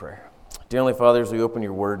Prayer. Dear Heavenly Father, as we open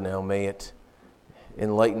your word now, may it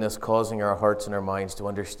enlighten us, causing our hearts and our minds to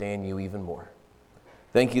understand you even more.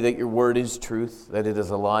 Thank you that your word is truth, that it is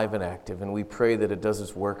alive and active, and we pray that it does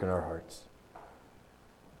its work in our hearts.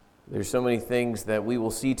 There's so many things that we will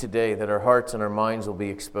see today that our hearts and our minds will be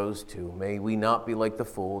exposed to. May we not be like the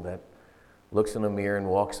fool that looks in a mirror and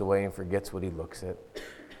walks away and forgets what he looks at.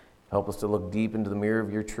 Help us to look deep into the mirror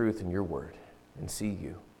of your truth and your word and see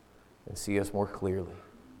you and see us more clearly.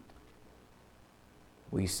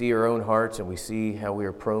 We see our own hearts and we see how we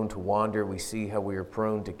are prone to wander. We see how we are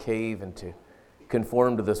prone to cave and to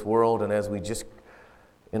conform to this world. And as we just,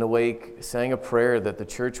 in a way, sang a prayer that the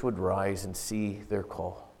church would rise and see their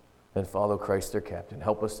call and follow Christ their captain.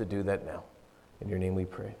 Help us to do that now. In your name we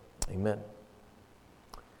pray. Amen.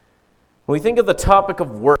 When we think of the topic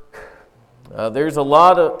of work, there's a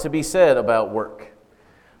lot to be said about work.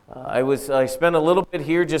 I spent a little bit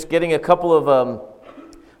here just getting a couple of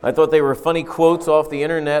I thought they were funny quotes off the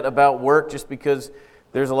internet about work, just because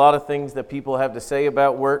there's a lot of things that people have to say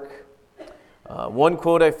about work. One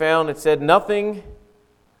quote I found, it said,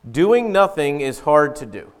 doing nothing is hard to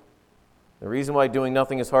do. The reason why doing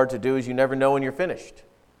nothing is hard to do is you never know when you're finished.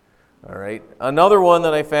 All right. Another one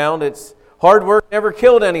that I found, it's hard work never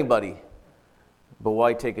killed anybody, but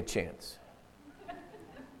why take a chance?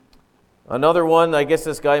 Another one, I guess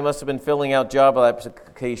this guy must have been filling out job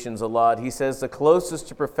applications a lot. He says the closest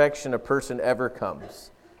to perfection a person ever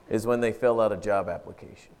comes is when they fill out a job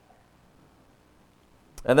application.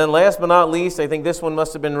 And then last but not least, I think this one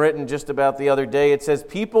must have been written just about the other day. It says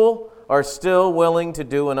people are still willing to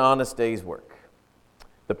do an honest day's work.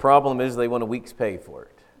 The problem is they want a week's pay for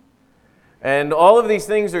it. And all of these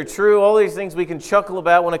things are true. All these things we can chuckle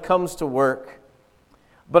about when it comes to work.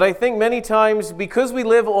 But I think many times, because we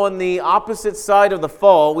live on the opposite side of the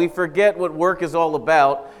fall, we forget what work is all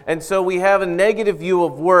about. And so we have a negative view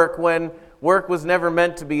of work when work was never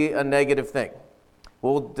meant to be a negative thing.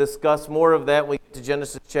 We'll discuss more of that when we get to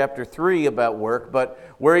Genesis chapter 3 about work. But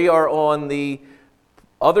we are on the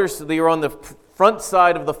front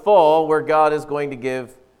side of the fall, where God is going to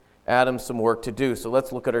give Adam some work to do. So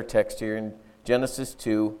let's look at our text here in Genesis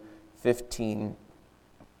 2, 15,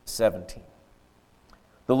 17.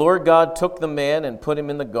 The Lord God took the man and put him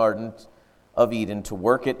in the garden of Eden to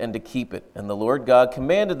work it and to keep it. And the Lord God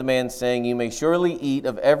commanded the man, saying, you may surely eat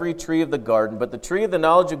of every tree of the garden, but the tree of the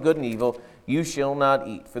knowledge of good and evil you shall not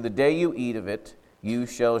eat. For the day you eat of it, you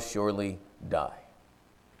shall surely die.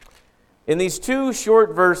 In these two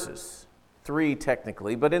short verses, three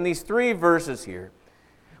technically, but in these three verses here,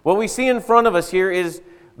 what we see in front of us here is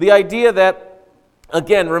the idea that,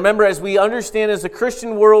 again, remember, as we understand as a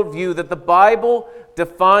Christian worldview, that the Bible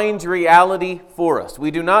defines reality for us.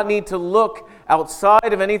 We do not need to look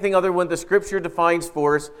outside of anything other than what the Scripture defines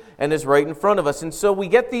for us and is right in front of us. And so we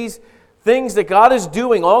get these things that God is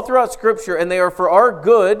doing all throughout Scripture, and they are for our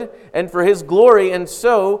good and for His glory. And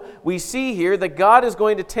so we see here that God is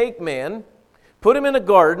going to take man, put him in a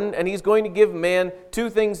garden, and He's going to give man two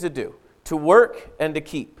things to do: to work and to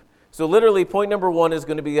keep. So literally, point number one is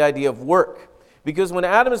going to be the idea of work. Because when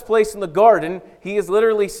Adam is placed in the garden, he is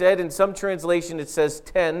literally said, in some translation it says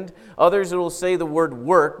tend, others it will say the word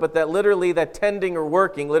work, but that tending or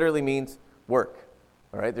working literally means work.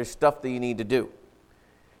 All right, there's stuff that you need to do.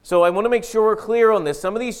 So I want to make sure we're clear on this.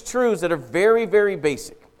 Some of these truths that are very, very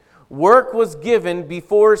basic. Work was given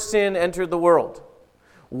before sin entered the world.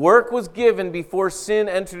 Work was given before sin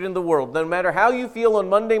entered in the world. No matter how you feel on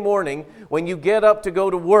Monday morning when you get up to go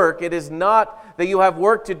to work, it is not that you have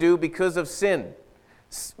work to do because of sin.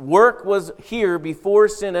 Work was here before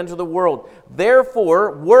sin entered the world.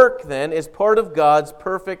 Therefore, work then is part of God's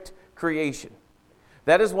perfect creation.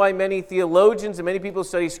 That is why many theologians and many people who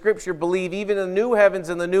study Scripture believe even in the new heavens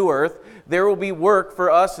and the new earth, there will be work for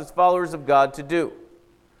us as followers of God to do.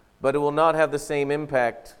 But it will not have the same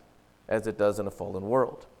impact as it does in a fallen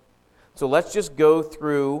world. So let's just go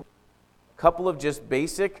through a couple of just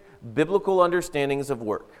basic biblical understandings of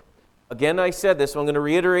work. Again, I said this, so I'm going to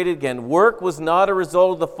reiterate it again. Work was not a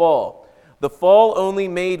result of the fall. The fall only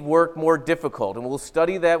made work more difficult, and we'll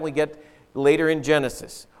study that when we get later in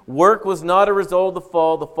Genesis. Work was not a result of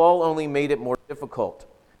the fall only made it more difficult.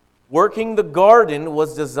 Working the garden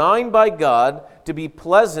was designed by God to be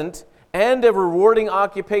pleasant and a rewarding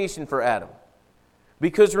occupation for Adam.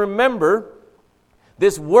 Because remember,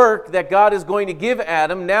 this work that God is going to give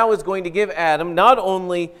Adam now is going to give Adam not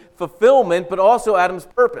only fulfillment, but also Adam's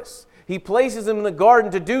purpose. He places him in the garden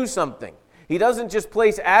to do something. He doesn't just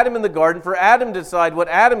place Adam in the garden for Adam to decide what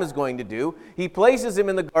Adam is going to do. He places him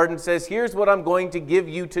in the garden and says, here's what I'm going to give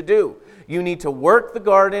you to do. You need to work the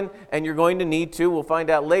garden, and you're going to need to, we'll find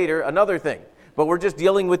out later, another thing. but we're just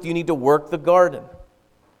dealing with you need to work the garden.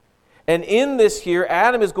 And in this here,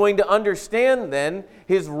 Adam is going to understand then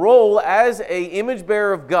his role as an image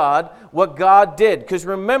bearer of God, what God did. Because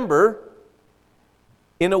remember,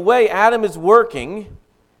 in a way, Adam is working,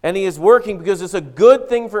 and he is working because it's a good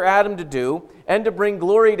thing for Adam to do and to bring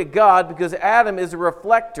glory to God, because Adam is a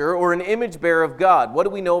reflector or an image bearer of God. What do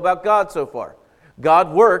we know about God so far?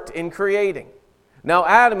 God worked in creating. Now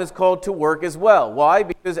Adam is called to work as well. Why?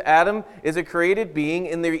 Because Adam is a created being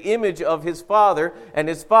in the image of his father, and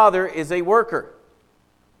his father is a worker.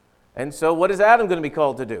 And so what is Adam going to be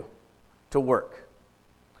called to do? To work.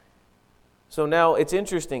 So now it's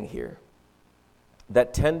interesting here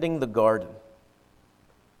that tending the garden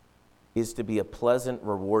is to be a pleasant,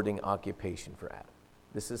 rewarding occupation for Adam.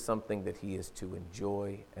 This is something that he is to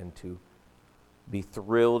enjoy and to be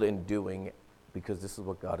thrilled in doing, because this is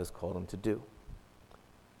what God has called him to do.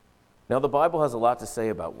 Now, the Bible has a lot to say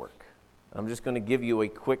about work. I'm just going to give you a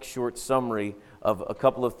quick, short summary of a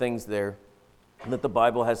couple of things there that the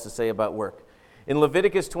Bible has to say about work. In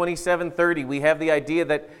Leviticus 27:30, we have the idea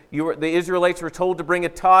that the Israelites were told to bring a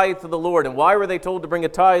tithe to the Lord. And why were they told to bring a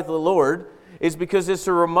tithe to the Lord? Is because it's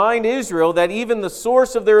to remind Israel that even the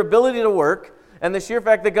source of their ability to work and the sheer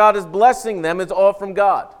fact that God is blessing them is all from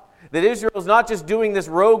God. That Israel is not just doing this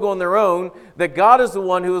rogue on their own, that God is the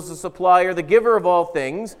one who is the supplier, the giver of all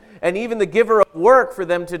things, and even the giver of work for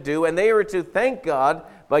them to do, and they are to thank God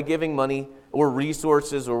by giving money or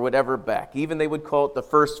resources or whatever back. Even they would call it the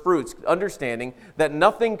first fruits, understanding that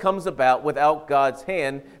nothing comes about without God's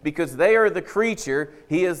hand, because they are the creature,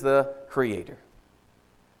 He is the creator.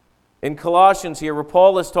 In Colossians here, where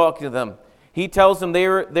Paul is talking to them, he tells them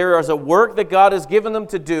there is a work that God has given them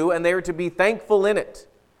to do, and they are to be thankful in it.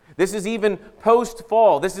 This is even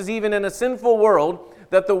post-fall. This is even in a sinful world,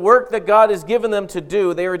 that the work that God has given them to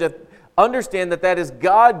do, they are to understand that that is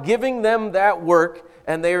God giving them that work,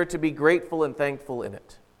 and they are to be grateful and thankful in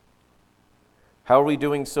it. How are we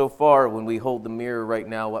doing so far when we hold the mirror right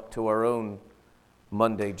now up to our own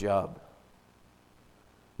Monday job?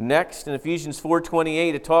 Next, in Ephesians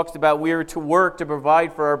 4:28, it talks about we are to work to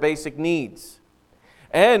provide for our basic needs.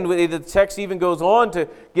 And the text even goes on to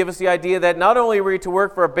give us the idea that not only are we to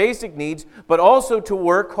work for our basic needs, but also to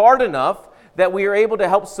work hard enough that we are able to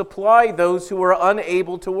help supply those who are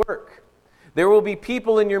unable to work. There will be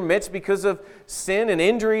people in your midst, because of sin and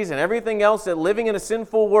injuries and everything else, that living in a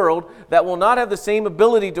sinful world, that will not have the same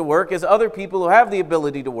ability to work as other people who have the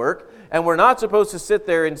ability to work. And we're not supposed to sit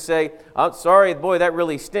there and say, "I'm sorry, boy, that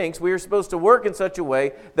really stinks." We are supposed to work in such a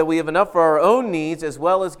way that we have enough for our own needs as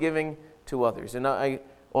well as giving to others. And I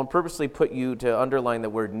want to purposely put you to underline the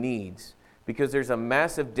word needs, because there's a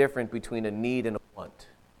massive difference between a need and a want.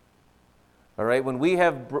 All right, when we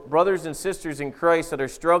have brothers and sisters in Christ that are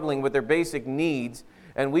struggling with their basic needs,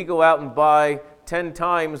 and we go out and buy 10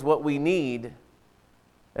 times what we need,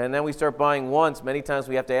 and then we start buying once, many times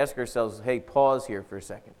we have to ask ourselves, hey, pause here for a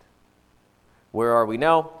second. Where are we?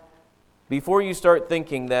 Now, before you start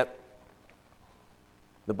thinking that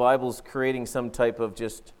the Bible's creating some type of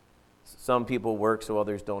just some people work so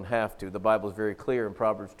others don't have to, the Bible is very clear in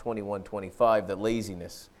Proverbs 21:25 that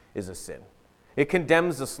laziness is a sin. It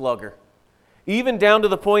condemns the sluggard. Even down to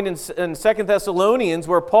the point in 2 Thessalonians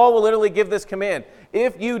where Paul will literally give this command: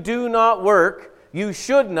 if you do not work, you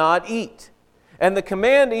should not eat. And the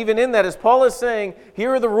command even in that is Paul is saying,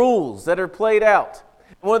 here are the rules that are played out.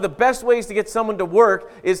 One of the best ways to get someone to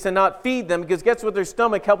work is to not feed them, because guess what their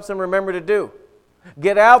stomach helps them remember to do?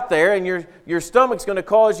 Get out there, and your stomach's going to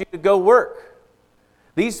cause you to go work.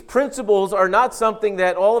 These principles are not something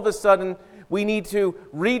that all of a sudden we need to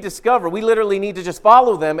rediscover. We literally need to just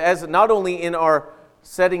follow them, as not only in our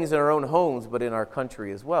settings in our own homes, but in our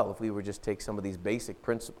country as well, if we would just take some of these basic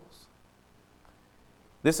principles.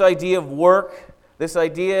 This idea of work, this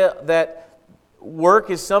idea that work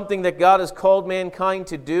is something that God has called mankind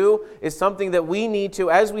to do, is something that we need to,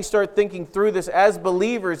 as we start thinking through this as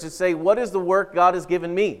believers, to say, what is the work God has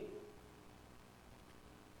given me?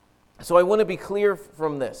 So I want to be clear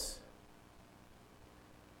from this.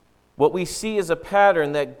 What we see is a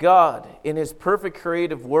pattern that God, in His perfect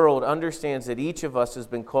creative world, understands that each of us has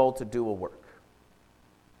been called to do a work.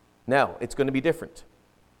 Now, it's going to be different.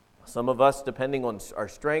 Some of us, depending on our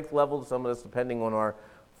strength levels, some of us, depending on our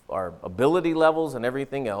ability levels and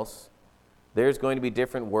everything else, there's going to be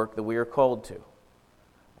different work that we are called to.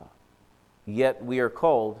 Yet we are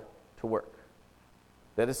called to work.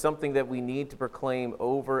 That is something that we need to proclaim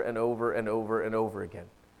over and over and over and over again.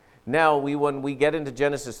 Now, when we get into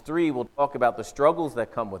Genesis 3, we'll talk about the struggles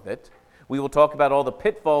that come with it. We will talk about all the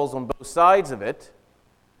pitfalls on both sides of it.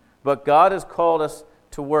 But God has called us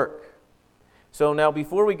to work. So now,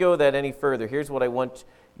 before we go that any further, here's what I want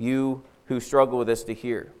you who struggle with this to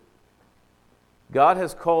hear. God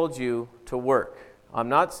has called you to work. I'm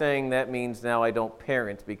not saying that means now I don't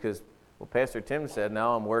parent because, well, Pastor Tim said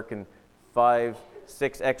now I'm working 5,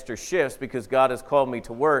 6 extra shifts because God has called me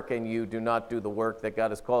to work, and you do not do the work that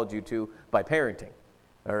God has called you to by parenting.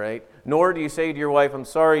 All right? Nor do you say to your wife, I'm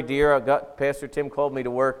sorry, dear, Pastor Tim called me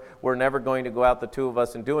to work. We're never going to go out, the two of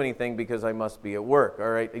us, and do anything because I must be at work.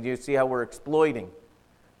 All right? You see how we're exploiting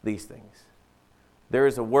these things. There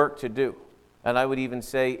is a work to do. And I would even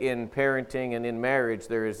say in parenting and in marriage,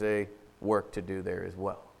 there is a work to do there as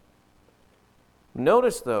well.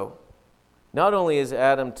 Notice, though, not only is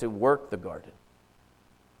Adam to work the garden,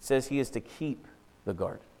 it says he is to keep the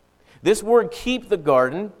garden. This word keep the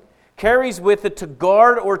garden carries with it to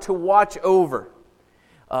guard or to watch over.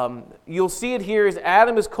 You'll see it here as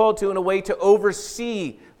Adam is called to in a way to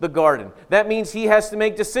oversee the garden. That means he has to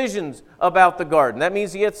make decisions about the garden. That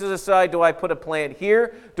means he has to decide, do I put a plant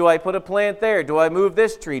here? Do I put a plant there? Do I move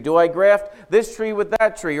this tree? Do I graft this tree with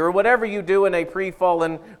that tree? Or whatever you do in a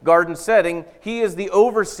pre-fallen garden setting, he is the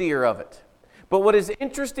overseer of it. But what is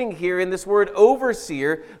interesting here in this word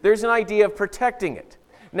overseer, there's an idea of protecting it.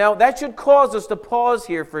 Now, that should cause us to pause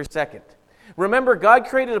here for a second. Remember, God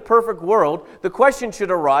created a perfect world. The question should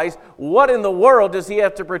arise, what in the world does he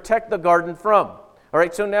have to protect the garden from? All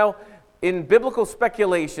right, so now, in biblical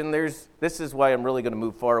speculation, this is why I'm really going to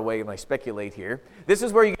move far away when I speculate here. This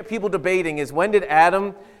is where you get people debating is when did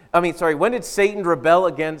Satan rebel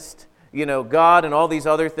against God and all these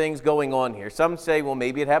other things going on here? Some say, well,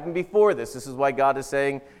 maybe it happened before this. This is why God is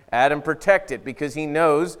saying, Adam, protect it, because he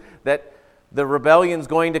knows that the rebellion is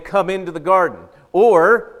going to come into the garden.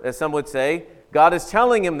 Or, as some would say, God is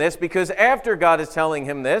telling him this because after God is telling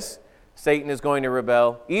him this, Satan is going to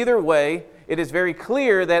rebel. Either way, it is very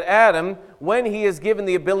clear that Adam, when he is given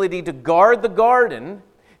the ability to guard the garden,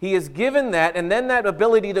 he is given that, and then that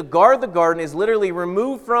ability to guard the garden is literally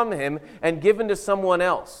removed from him and given to someone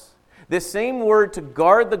else. This same word to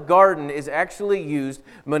guard the garden is actually used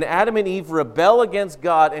when Adam and Eve rebel against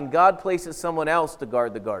God and God places someone else to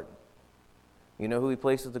guard the garden. You know who he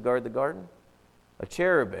places to guard the garden? A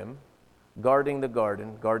cherubim guarding the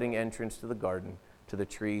garden, guarding entrance to the garden, to the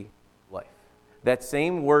tree of life. That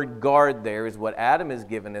same word guard there is what Adam is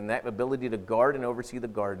given, and that ability to guard and oversee the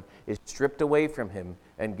garden is stripped away from him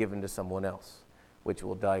and given to someone else, which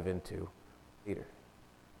we'll dive into later.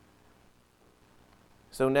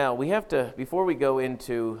 So now we have to, before we go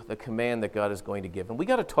into the command that God is going to give, and we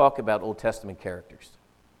got to talk about Old Testament characters.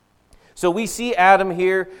 So we see Adam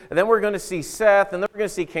here, and then we're going to see Seth, and then we're going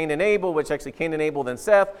to see Cain and Abel, which actually Cain and Abel, then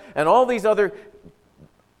Seth, and all these other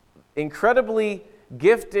incredibly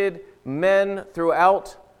gifted men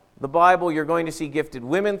throughout the Bible. You're going to see gifted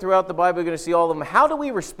women throughout the Bible. You're going to see all of them. How do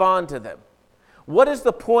we respond to them? What is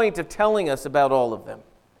the point of telling us about all of them?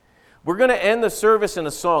 We're going to end the service in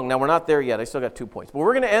a song. Now, we're not there yet. I still got 2 points. But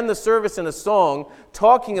we're going to end the service in a song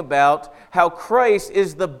talking about how Christ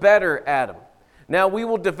is the better Adam. Now, we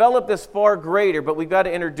will develop this far greater, but we've got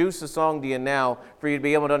to introduce the song to you now for you to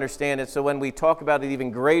be able to understand it. So when we talk about it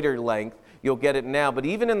even greater length, you'll get it now. But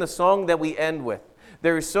even in the song that we end with,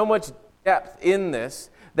 there is so much depth in this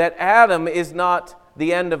that Adam is not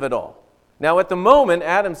the end of it all. Now, at the moment,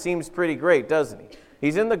 Adam seems pretty great, doesn't he?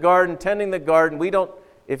 He's in the garden, tending the garden.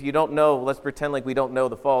 If you don't know, let's pretend like we don't know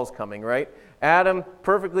the fall's coming, right? Adam,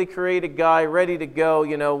 perfectly created guy, ready to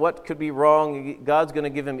go. What could be wrong? God's going to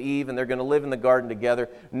give him Eve, and they're going to live in the garden together.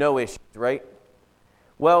 No issues, right?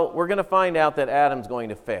 Well, we're going to find out that Adam's going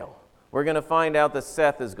to fail. We're going to find out that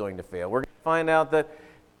Seth is going to fail. We're going to find out that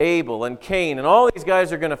Abel and Cain and all these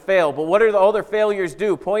guys are going to fail. But what do all their failures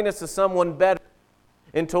do? Point us to someone better.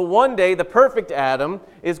 Until one day, the perfect Adam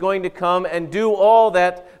is going to come and do all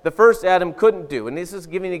that the first Adam couldn't do. And this is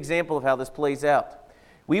giving an example of how this plays out.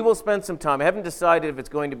 We will spend some time, I haven't decided if it's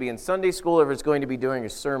going to be in Sunday school or if it's going to be during a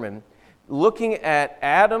sermon, looking at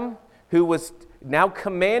Adam, who was now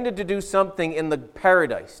commanded to do something in the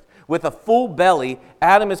paradise. With a full belly,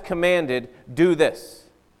 Adam is commanded, do this,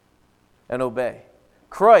 and obey.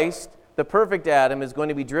 Christ, the perfect Adam, is going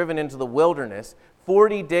to be driven into the wilderness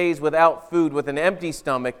 40 days without food, with an empty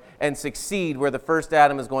stomach, and succeed where the first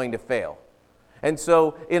Adam is going to fail. And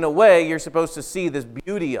so, in a way, you're supposed to see this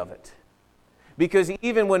beauty of it. Because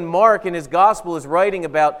even when Mark in his gospel is writing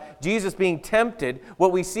about Jesus being tempted,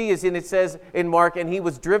 what we see is, it says in Mark, and he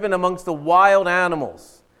was driven amongst the wild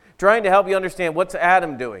animals. Trying to help you understand what's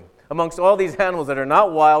Adam doing amongst all these animals that are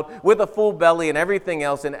not wild, with a full belly and everything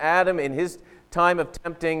else. And Adam, in his time of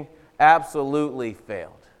tempting, absolutely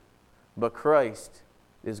failed. But Christ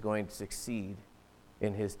is going to succeed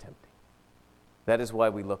in his tempting. That is why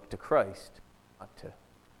we look to Christ not to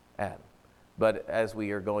Adam. But as we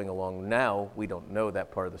are going along now, we don't know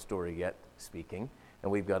that part of the story yet, speaking,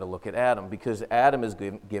 and we've got to look at Adam, because Adam is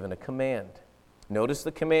given a command. Notice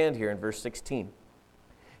the command here in verse 16.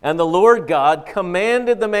 And the Lord God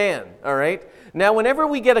commanded the man, all right? Now, whenever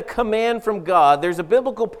we get a command from God, there's a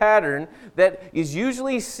biblical pattern that is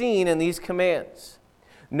usually seen in these commands.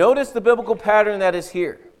 Notice the biblical pattern that is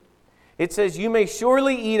here. It says, you may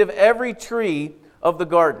surely eat of every tree of the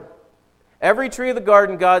garden. Every tree of the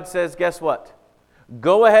garden, God says, guess what?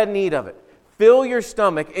 Go ahead and eat of it. Fill your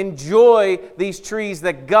stomach. Enjoy these trees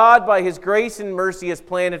that God, by His grace and mercy, has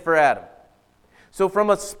planted for Adam. So from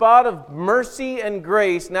a spot of mercy and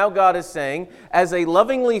grace, now God is saying, as a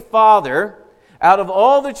lovingly Father, out of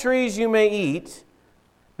all the trees you may eat,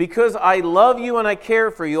 because I love you and I care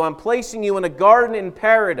for you, I'm placing you in a garden in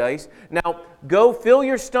paradise. Now, go fill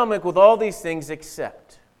your stomach with all these things,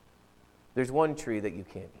 except there's one tree that you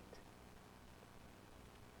can't eat.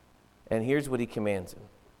 And here's what He commands him.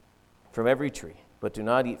 From every tree, but do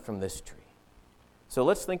not eat from this tree. So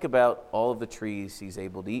let's think about all of the trees he's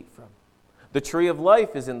able to eat from. The tree of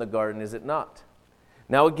life is in the garden, is it not?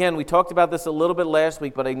 Now again, we talked about this a little bit last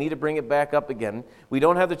week, but I need to bring it back up again. We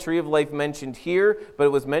don't have the tree of life mentioned here, but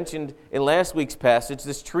it was mentioned in last week's passage.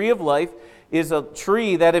 This tree of life is a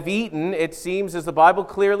tree that if eaten, it seems, as the Bible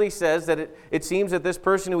clearly says, that it seems that this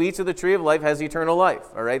person who eats of the tree of life has eternal life.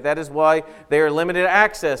 All right, that is why they are limited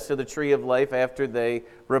access to the tree of life after they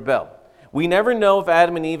rebel. We never know if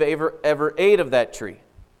Adam and Eve ever ate of that tree.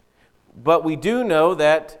 But we do know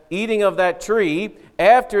that eating of that tree,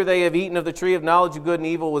 after they have eaten of the tree of knowledge of good and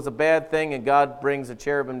evil, was a bad thing, and God brings a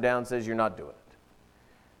cherubim down and says, you're not doing it.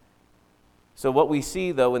 So what we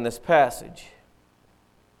see, though, in this passage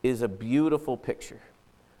is a beautiful picture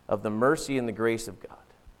of the mercy and the grace of God.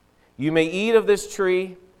 You may eat of this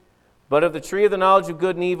tree, but of the tree of the knowledge of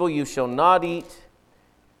good and evil you shall not eat,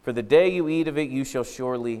 for the day you eat of it you shall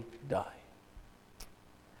surely die.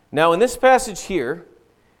 Now, in this passage here,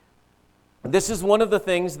 this is one of the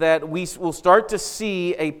things that we will start to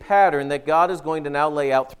see a pattern that God is going to now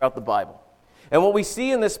lay out throughout the Bible. And what we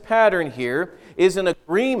see in this pattern here is an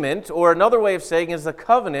agreement, or another way of saying is a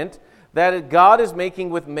covenant that God is making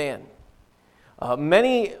with man.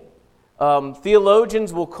 Many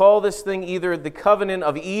theologians will call this thing either the covenant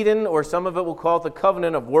of Eden, or some of it will call it the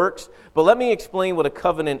covenant of works. But let me explain what a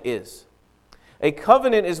covenant is. A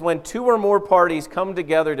covenant is when two or more parties come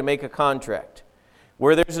together to make a contract,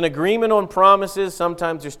 where there's an agreement on promises.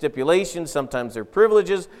 Sometimes there's stipulations, sometimes there are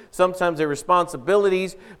privileges, sometimes there are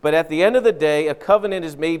responsibilities. But at the end of the day, a covenant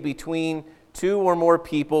is made between two or more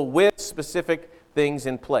people with specific things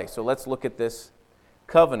in place. So let's look at this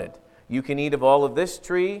covenant. You can eat of all of this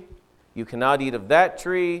tree. You cannot eat of that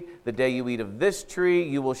tree. The day you eat of this tree,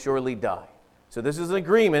 you will surely die. So this is an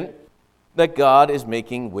agreement that God is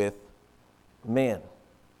making with man.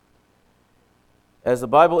 As the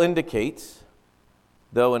Bible indicates,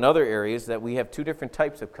 though in other areas, that we have two different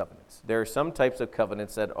types of covenants. There are some types of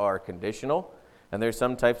covenants that are conditional, and there are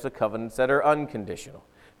some types of covenants that are unconditional.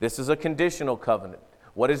 This is a conditional covenant.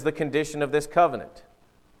 What is the condition of this covenant?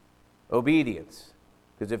 Obedience.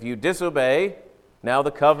 Because if you disobey, now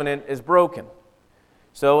the covenant is broken.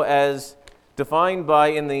 So as defined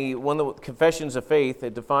by one of the confessions of faith,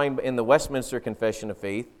 defined in the Westminster Confession of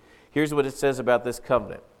Faith, here's what it says about this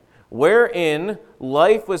covenant. Wherein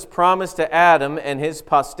life was promised to Adam and his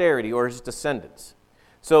posterity, or his descendants.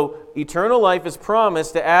 So eternal life is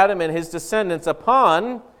promised to Adam and his descendants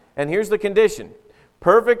upon, and here's the condition,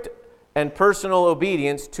 perfect and personal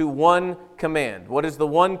obedience to one command. What is the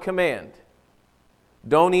one command?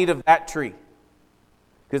 Don't eat of that tree.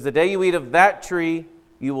 Because the day you eat of that tree,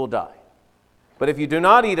 you will die. But if you do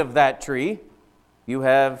not eat of that tree, you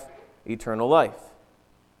have eternal life.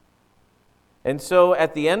 And so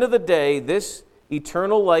at the end of the day, this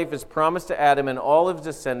eternal life is promised to Adam and all of his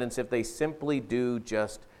descendants if they simply do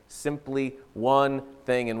just simply one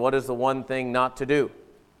thing. And what is the one thing not to do?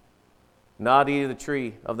 Not eat of the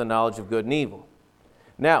tree of the knowledge of good and evil.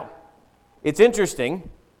 Now, it's interesting.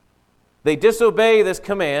 They disobey this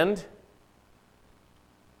command,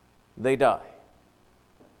 they die.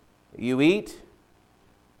 You eat,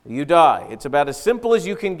 you die. It's about as simple as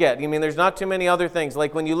you can get. I mean, there's not too many other things.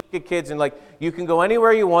 Like when you look at kids and you can go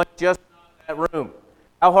anywhere you want, just not that room.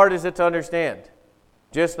 How hard is it to understand?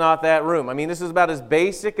 Just not that room. I mean, this is about as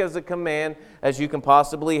basic as a command as you can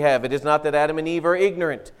possibly have. It is not that Adam and Eve are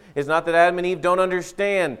ignorant. It's not that Adam and Eve don't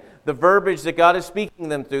understand the verbiage that God is speaking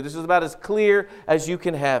them through. This is about as clear as you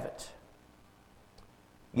can have it.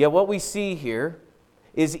 Yet what we see here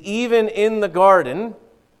is even in the garden,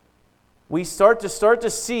 we start to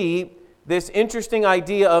see this interesting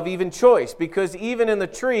idea of even choice, because even in the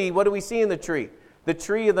tree, what do we see in the tree? The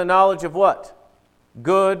tree of the knowledge of what?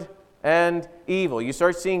 Good and evil. You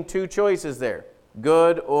start seeing two choices there,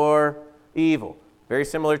 good or evil. Very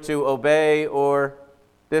similar to obey or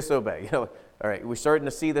disobey. All right, we're starting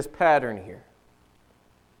to see this pattern here.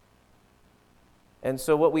 And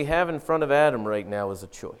so what we have in front of Adam right now is a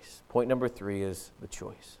choice. Point number 3 is the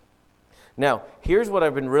choice. Now, here's what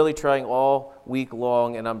I've been really trying all week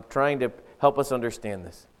long, and I'm trying to help us understand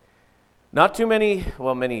this. Not too many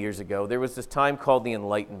years ago, there was this time called the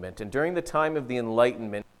Enlightenment. And during the time of the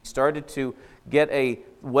Enlightenment, we started to get a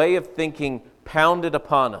way of thinking pounded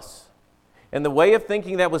upon us. And the way of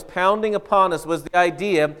thinking that was pounding upon us was the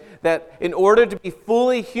idea that in order to be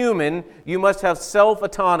fully human, you must have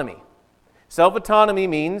self-autonomy. Self-autonomy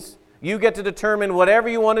means you get to determine whatever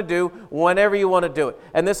you want to do, whenever you want to do it.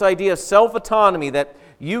 And this idea of self-autonomy, that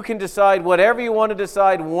you can decide whatever you want to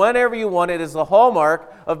decide, whenever you want it, is the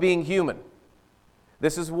hallmark of being human.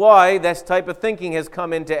 This is why this type of thinking has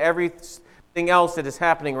come into everything else that is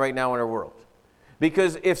happening right now in our world.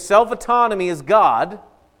 Because if self-autonomy is God,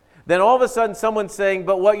 then all of a sudden someone's saying,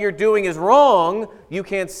 but what you're doing is wrong. You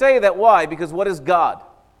can't say that. Why? Because what is God?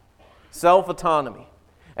 Self-autonomy.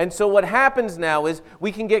 And so what happens now is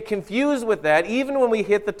we can get confused with that even when we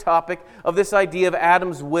hit the topic of this idea of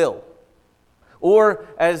Adam's will. Or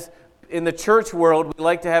as in the church world, we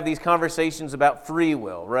like to have these conversations about free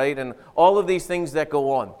will, right? And all of these things that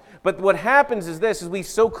go on. But what happens is this, is we've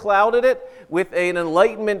so clouded it with an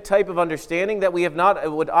enlightenment type of understanding that we have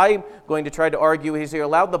not, what I'm going to try to argue is here,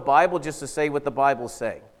 allowed the Bible just to say what the Bible's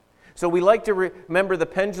saying. So we like to remember the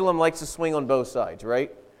pendulum likes to swing on both sides,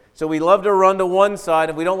 right? So we love to run to one side.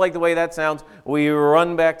 If we don't like the way that sounds, we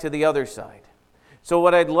run back to the other side. So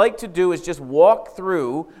what I'd like to do is just walk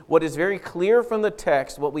through what is very clear from the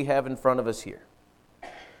text, what we have in front of us here.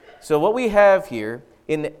 So what we have here,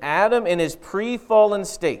 in Adam in his pre-fallen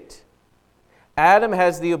state, Adam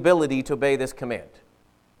has the ability to obey this command.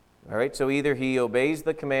 All right, so either he obeys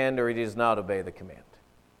the command or he does not obey the command.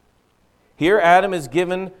 Here Adam is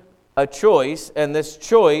given a choice, and this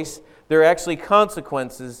choice, there are actually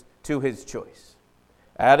consequences to his choice.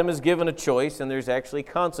 Adam is given a choice, and there's actually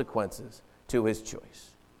consequences to his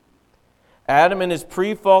choice. Adam in his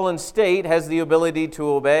pre-fallen state has the ability to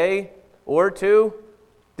obey or to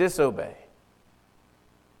disobey.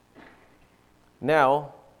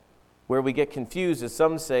 Now, where we get confused is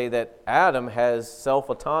some say that Adam has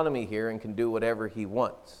self-autonomy here and can do whatever he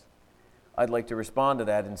wants. I'd like to respond to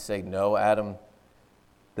that and say, no, Adam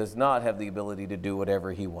does not have the ability to do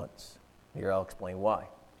whatever he wants. Here I'll explain why.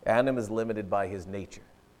 Adam is limited by his nature.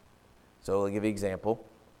 So I'll give you an example.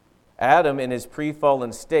 Adam, in his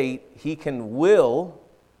pre-fallen state, he can will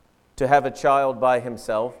to have a child by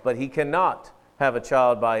himself, but he cannot have a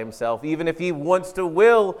child by himself, even if he wants to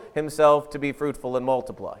will himself to be fruitful and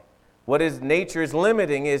multiply. What his nature is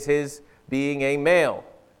limiting is his being a male.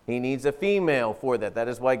 He needs a female for that. That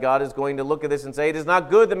is why God is going to look at this and say, it is not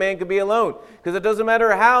good the man could be alone. Because it doesn't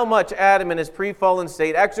matter how much Adam in his pre-fallen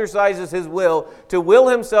state exercises his will to will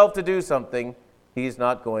himself to do something, he's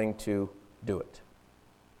not going to do it.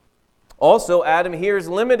 Also, Adam here is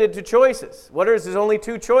limited to choices. What are his only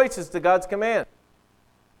two choices to God's command?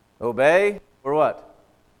 Obey or what?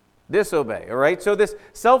 Disobey, all right? So this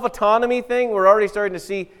self-autonomy thing we're already starting to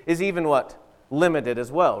see is even what? Limited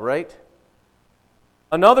as well, right?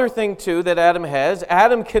 Another thing, too, that Adam has,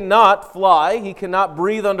 Adam cannot fly. He cannot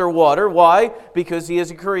breathe underwater. Why? Because he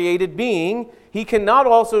is a created being. He cannot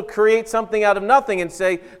also create something out of nothing and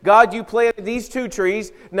say, God, you planted these two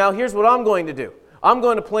trees. Now here's what I'm going to do. I'm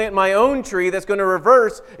going to plant my own tree that's going to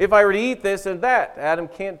reverse if I were to eat this and that. Adam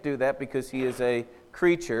can't do that because he is a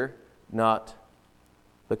creature, not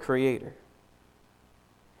the creator.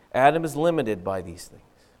 Adam is limited by these things.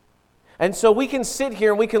 And so we can sit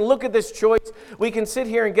here and we can look at this choice. We can sit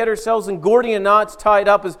here and get ourselves in Gordian knots tied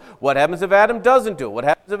up as what happens if Adam doesn't do it? What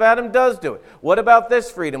happens if Adam does do it? What about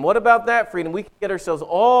this freedom? What about that freedom? We can get ourselves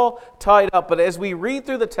all tied up. But as we read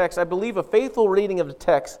through the text, I believe a faithful reading of the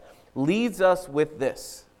text leads us with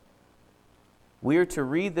this. We are to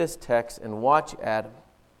read this text and watch Adam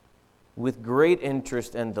with great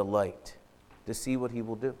interest and delight to see what he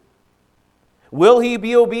will do. Will he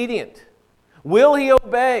be obedient? Will he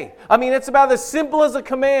obey? I mean, it's about as simple as a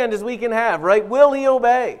command as we can have, right? Will he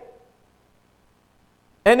obey?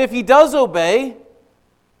 And if he does obey,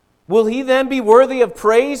 will he then be worthy of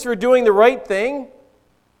praise for doing the right thing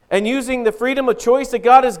and using the freedom of choice that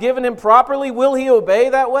God has given him properly? Will he obey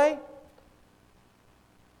that way?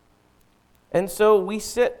 And so we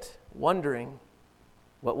sit wondering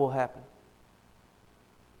what will happen.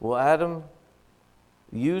 Will Adam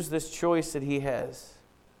use this choice that he has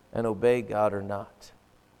and obey God or not.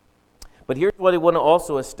 But here's what I want to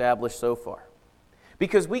also establish so far.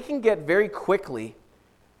 Because we can get very quickly,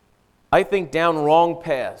 I think, down wrong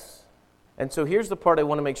paths. And so here's the part I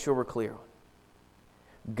want to make sure we're clear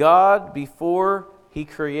on. God, before he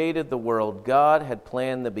created the world, God had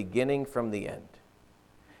planned the beginning from the end.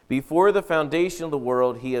 Before the foundation of the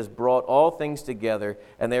world, he has brought all things together,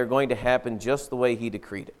 and they are going to happen just the way he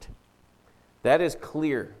decreed it. That is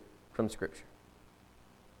clear from Scripture.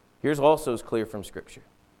 Here's also as clear from Scripture.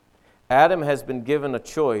 Adam has been given a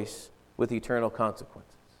choice with eternal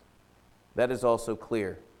consequences. That is also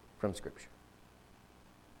clear from Scripture.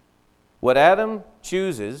 What Adam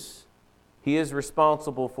chooses, he is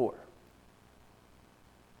responsible for.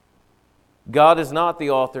 God is not the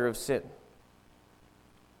author of sin.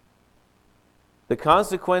 The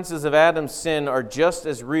consequences of Adam's sin are just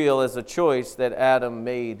as real as the choice that Adam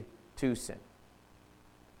made to sin.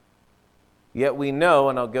 Yet we know,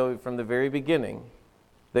 and I'll go from the very beginning,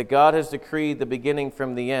 that God has decreed the beginning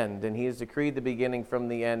from the end, and he has decreed the beginning from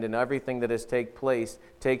the end, and everything that has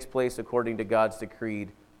takes place according to God's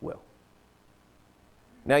decreed will.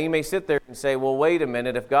 Now you may sit there and say, well, wait a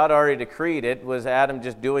minute, if God already decreed it, was Adam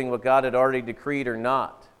just doing what God had already decreed or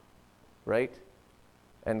not? Right?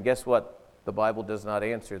 And guess what? The Bible does not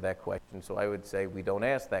answer that question, so I would say we don't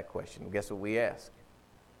ask that question. Guess what we ask?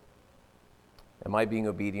 Am I being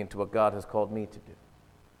obedient to what God has called me to do?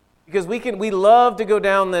 Because we love to go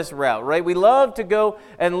down this route, right? We love to go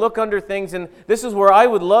and look under things, and this is where I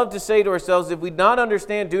would love to say to ourselves, if we not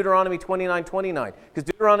understand Deuteronomy 29:29, because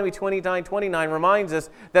Deuteronomy 29:29 reminds us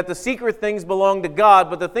that the secret things belong to God,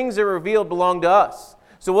 but the things that are revealed belong to us.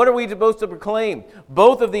 So what are we supposed to proclaim?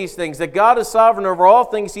 Both of these things, that God is sovereign over all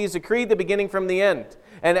things, he has decreed the beginning from the end.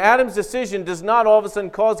 And Adam's decision does not all of a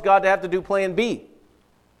sudden cause God to have to do plan B.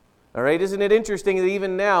 All right, isn't it interesting that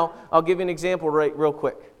even now, I'll give you an example real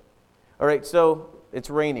quick. All right, so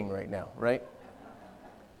it's raining right now, right?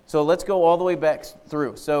 So let's go all the way back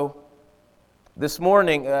through. So this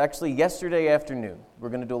morning, actually yesterday afternoon, we're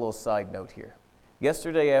going to do a little side note here.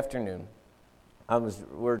 Yesterday afternoon,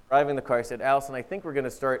 we're driving the car. I said, Allison, I think we're going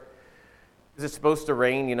to start, is it supposed to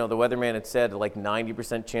rain? You know, the weatherman had said like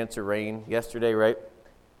 90% chance of rain yesterday, right?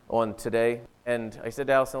 On today. And I said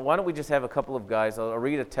to Allison, why don't we just have a couple of guys, I'll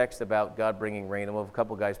read a text about God bringing rain, and we'll have a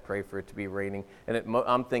couple of guys pray for it to be raining. And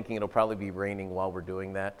I'm thinking it'll probably be raining while we're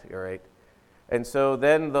doing that, all right? And so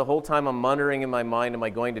then the whole time I'm wondering in my mind, am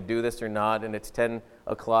I going to do this or not? And it's 10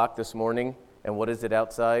 o'clock this morning, and what is it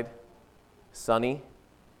outside? Sunny.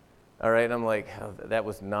 All right, and I'm like, oh, that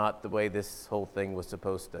was not the way this whole thing was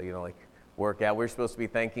supposed to, work out. We're supposed to be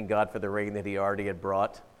thanking God for the rain that he already had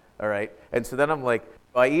brought, all right? And so then I'm like,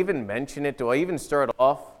 do I even mention it? Do I even start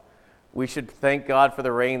off? We should thank God for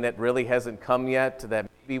the rain that really hasn't come yet, that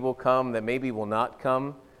maybe will come, that maybe will not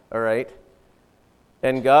come, all right?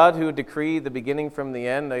 And God, who decreed the beginning from the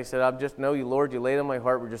end, I said, I just know you, Lord, you laid on my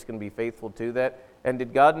heart, we're just going to be faithful to that. And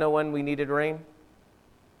did God know when we needed rain?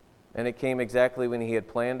 And it came exactly when he had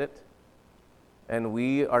planned it. And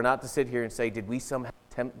we are not to sit here and say, did we somehow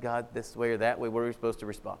tempt God this way or that way? What are we supposed to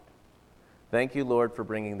respond? Thank you, Lord, for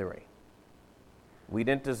bringing the rain. We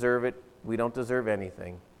didn't deserve it. We don't deserve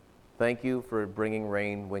anything. Thank you for bringing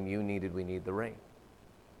rain when we need the rain.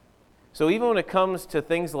 So even when it comes to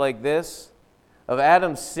things like this, of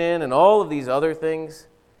Adam's sin and all of these other things,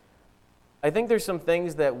 I think there's some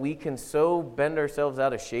things that we can so bend ourselves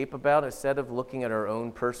out of shape about instead of looking at our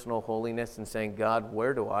own personal holiness and saying, God,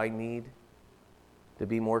 where do I need to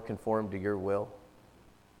be more conformed to your will?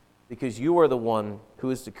 Because you are the one who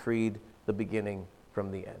has decreed the beginning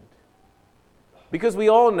from the end. Because we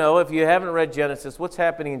all know, if you haven't read Genesis, what's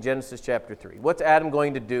happening in Genesis chapter 3? What's Adam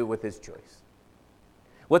going to do with his choice?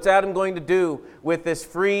 What's Adam going to do with this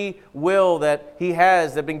free will that he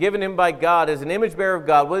has, that been given him by God as an image bearer of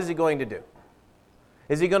God? What is he going to do?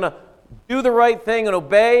 Is he going to do the right thing and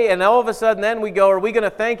obey? And all of a sudden then we go, are we going to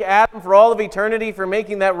thank Adam for all of eternity for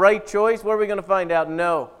making that right choice? What are we going to find out?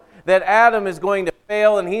 No. That Adam is going to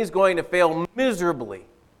fail, and he's going to fail miserably.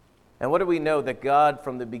 And what do we know? That God,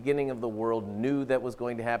 from the beginning of the world, knew that was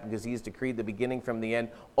going to happen because he's decreed the beginning from the end.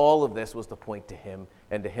 All of this was to point to him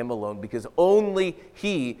and to him alone, because only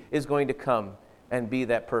he is going to come and be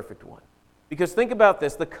that perfect one. Because think about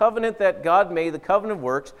this. The covenant that God made, the covenant of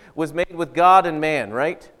works, was made with God and man,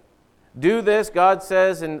 right? Do this, God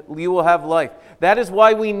says, and you will have life. That is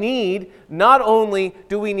why we need, not only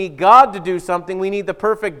do we need God to do something, we need the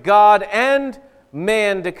perfect God and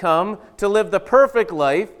man to come to live the perfect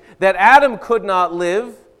life that Adam could not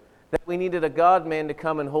live, that we needed a God-man to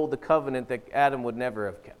come and hold the covenant that Adam would never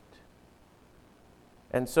have kept.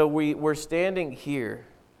 And so we're standing here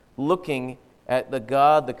looking at the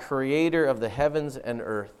God, the creator of the heavens and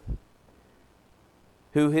earth,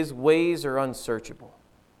 who his ways are unsearchable.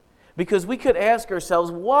 Because we could ask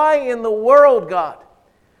ourselves, why in the world, God,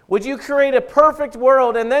 would you create a perfect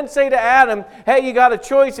world and then say to Adam, hey, you got a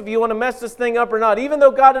choice if you want to mess this thing up or not, even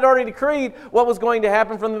though God had already decreed what was going to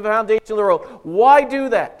happen from the foundation of the world? Why do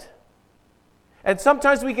that? And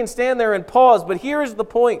sometimes we can stand there and pause, but here's the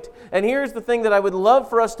point, and here's the thing that I would love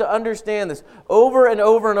for us to understand this over and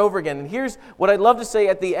over and over again. And here's what I'd love to say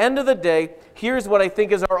at the end of the day, here's what I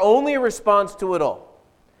think is our only response to it all.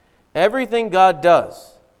 Everything God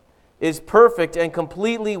does is perfect and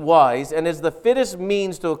completely wise and is the fittest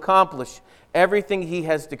means to accomplish everything he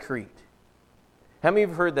has decreed. How many of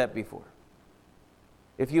you have heard that before?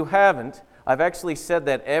 If you haven't, I've actually said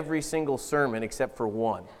that every single sermon except for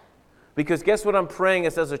one. Because guess what I'm praying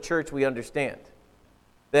us as a church we understand?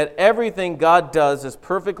 That everything God does is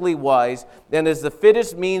perfectly wise and is the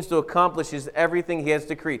fittest means to accomplish everything he has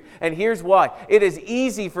decreed. And here's why. It is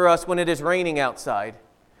easy for us when it is raining outside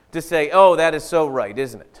to say, oh, that is so right,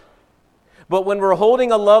 isn't it? But when we're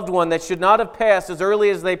holding a loved one that should not have passed as early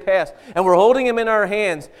as they passed, and we're holding him in our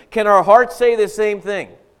hands, can our hearts say the same thing?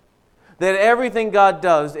 That everything God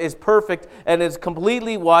does is perfect and is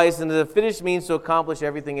completely wise and is the fittest means to accomplish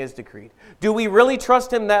everything he has decreed. Do we really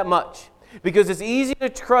trust him that much? Because it's easy to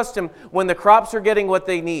trust him when the crops are getting what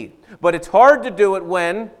they need. But it's hard to do it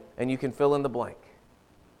when, and you can fill in the blank.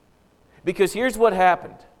 Because here's what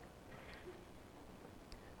happened.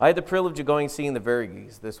 I had the privilege of going and seeing the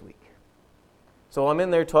Yorgeys this week. So I'm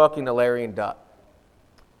in there talking to Larry and Dot.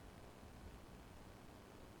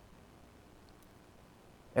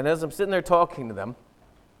 And as I'm sitting there talking to them,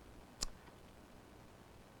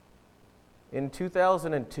 in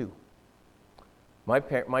 2002, my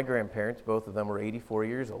grandparents, both of them were 84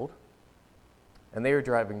 years old, and they were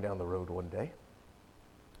driving down the road one day,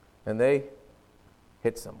 and they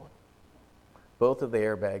hit someone. Both of the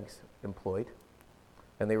airbags employed,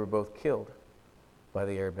 and they were both killed by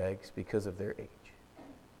the airbags because of their age.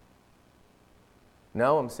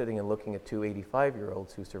 Now I'm sitting and looking at two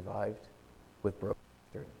 85-year-olds who survived with broken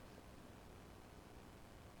sternums.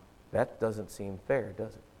 That doesn't seem fair,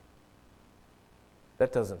 does it?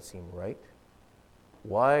 That doesn't seem right.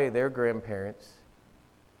 Why their grandparents,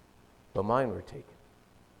 but mine were taken?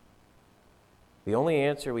 The only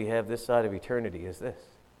answer we have this side of eternity is this.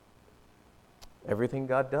 Everything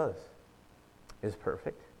God does is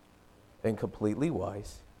perfect and completely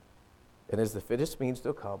wise and is the fittest means to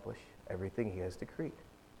accomplish everything he has decreed.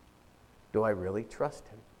 Do I really trust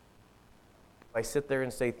him? I sit there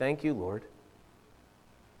and say, thank you, Lord,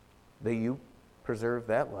 that you preserved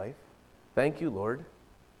that life. Thank you, Lord,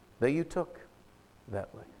 that you took that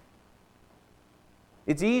life.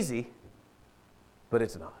 It's easy, but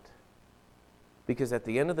it's not. Because at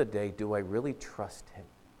the end of the day, do I really trust him?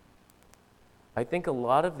 I think a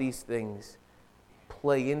lot of these things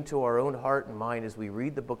play into our own heart and mind as we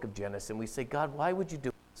read the book of Genesis and we say, God, why would you do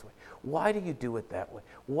it this way? Why do you do it that way?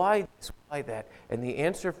 Why this, why that? And the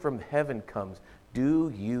answer from heaven comes,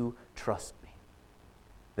 do you trust me?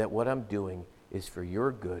 That what I'm doing is for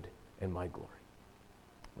your good and my glory.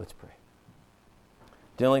 Let's pray.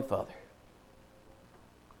 Dear Heavenly Father,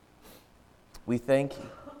 we thank you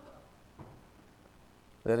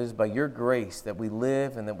that it is by your grace that we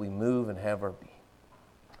live and that we move and have our being.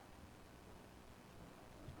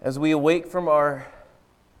 As we awake from our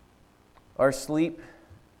sleep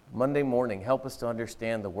Monday morning, help us to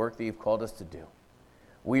understand the work that you've called us to do.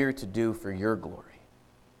 We are to do for your glory.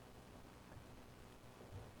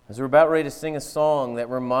 As we're about ready to sing a song that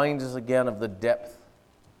reminds us again of the depth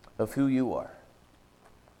of who you are,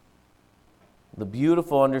 the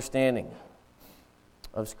beautiful understanding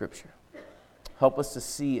of Scripture, help us to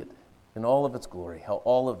see it in all of its glory, how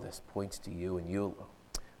all of this points to you and you alone.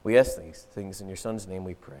 We ask these things in your Son's name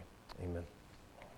we pray. Amen.